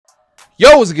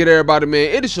Yo, what's good, everybody,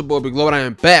 man? It is your boy Big Low, and I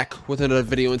am back with another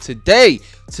video. And today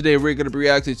we're gonna be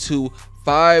reacting to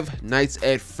Five Nights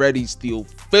at Freddy's, the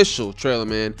official trailer,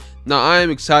 man. Now I am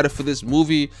excited for this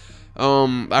movie.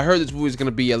 I heard this movie is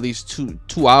gonna be at least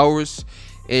two hours,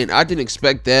 and I didn't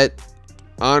expect that.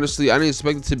 Honestly, I didn't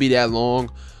expect it to be that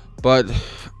long, but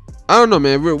I don't know,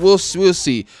 man. We'll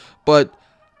see. But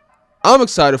I'm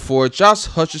excited for it. Josh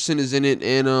Hutcherson is in it,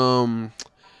 and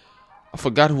I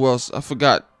forgot who else. I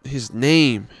forgot his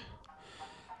name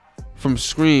from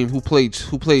Scream, who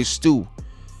plays Stu.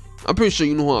 I'm pretty sure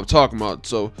you know who I'm talking about.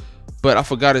 So, but I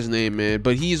forgot his name, man.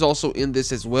 But he's also in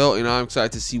this as well, and I'm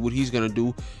excited to see what he's gonna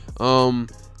do.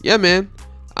 Yeah, man.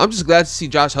 I'm just glad to see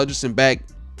Josh Hutcherson back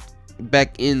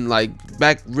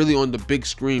really on the big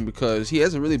screen, because he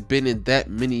hasn't really been in that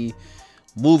many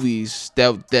movies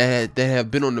that have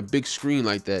been on the big screen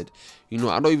like that. You know,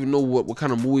 I don't even know what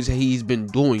kind of movies he's been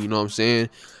doing. You know what I'm saying?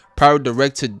 Probably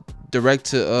direct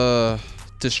to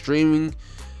streaming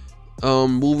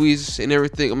movies and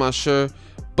everything. I'm not sure,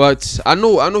 but I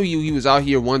know he was out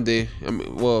here one day. I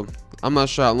mean, well, I'm not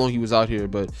sure how long he was out here,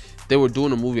 but they were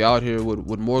doing a movie out here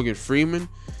with Morgan Freeman.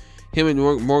 Him and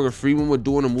Morgan Freeman were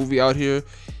doing a movie out here,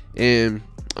 and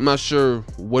I'm not sure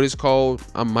what it's called.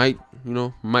 I might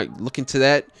look into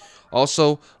that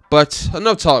also. But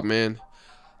enough talk, man.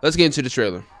 Let's get into the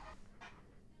trailer.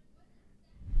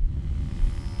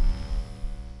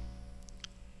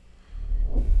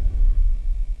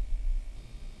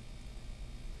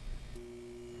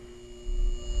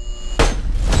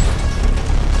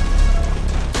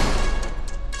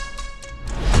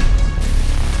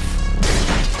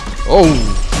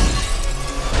 Oh.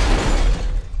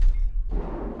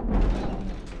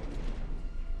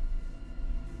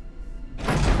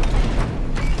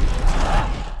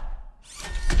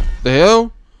 The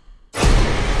hell?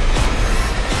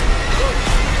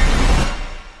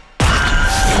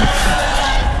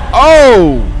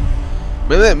 Oh!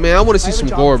 Man, I want to see some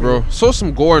gore, bro. Show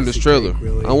some gore in this trailer.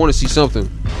 I want to see something.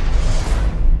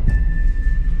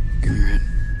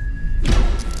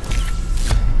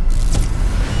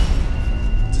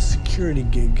 It's a security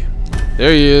gig.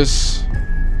 There he is.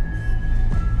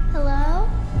 Hello?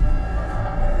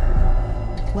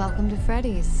 Welcome to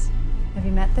Freddy's. Have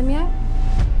you met them yet?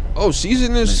 Oh, she's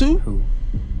in this too? Who?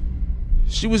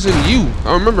 She was in You.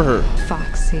 I remember her.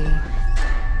 Foxy,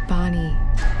 Bonnie,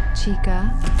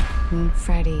 Chica, and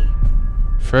Freddy.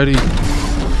 Freddy.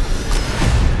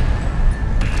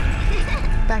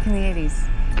 Back in the 80s.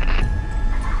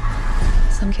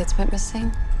 Some kids went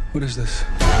missing. What is this?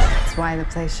 That's why the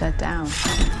place shut down.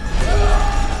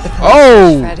 The police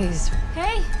Oh! searched Freddy's.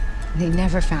 Hey! They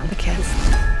never found the kids.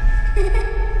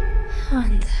 What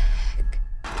the heck?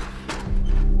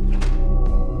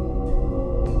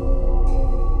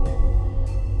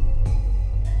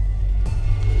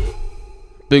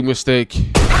 Big mistake.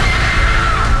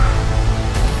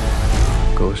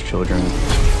 Ghost children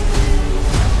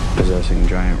possessing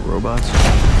giant robots.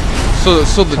 So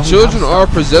the children are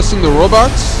possessing the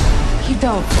robots? You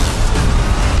don't.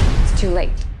 It's too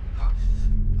late.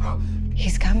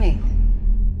 He's coming.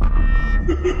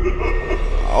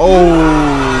 Oh.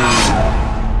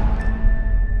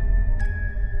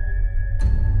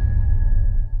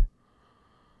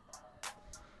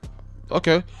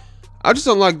 Okay. I just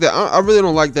don't like that. I really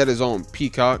don't like that it's on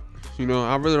Peacock. You know,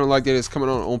 I really don't like that it's coming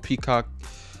on Peacock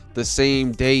the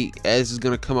same day as it's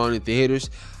gonna come out in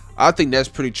theaters. I think that's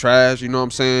pretty trash. You know what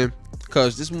I'm saying?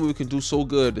 Because this movie can do so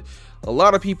good. A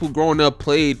lot of people growing up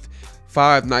played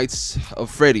Five Nights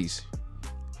of Freddy's.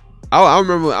 I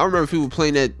remember people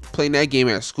playing that game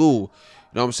at school. You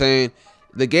know what I'm saying?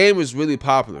 The game is really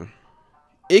popular.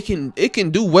 It can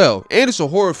do well, and it's a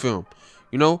horror film.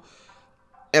 You know,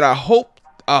 and I hope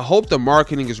the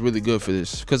marketing is really good for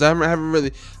this, because I haven't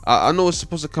really. I know it's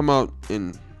supposed to come out,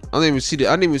 and I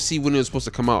didn't even see when it was supposed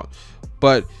to come out,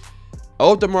 but I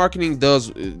hope the marketing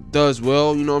does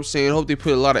well. You know what I'm saying? I hope they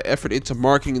put a lot of effort into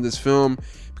marketing this film,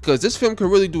 because this film can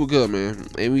really do good, man.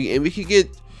 And we could get,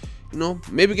 you know,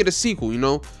 maybe get a sequel. You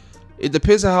know, it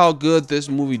depends on how good this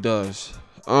movie does.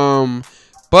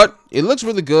 But it looks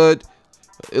really good.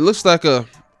 It looks like a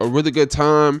really good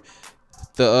time.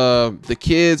 The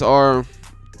kids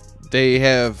they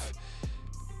have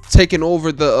taken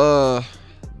over the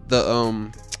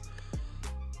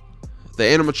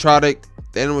animatronic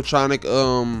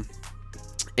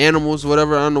animals,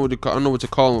 whatever. I don't know what to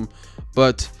call them,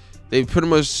 but they pretty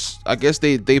much, I guess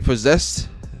they possess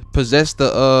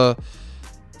the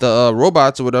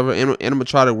robots or whatever,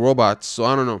 animatronic robots. So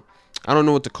I don't know. I don't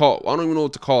know what to call. I don't even know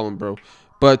what to call them, bro.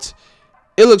 But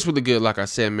it looks really good, like I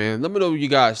said, man. Let me know what you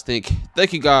guys think.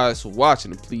 Thank you guys for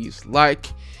watching, and please like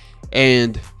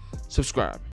and subscribe.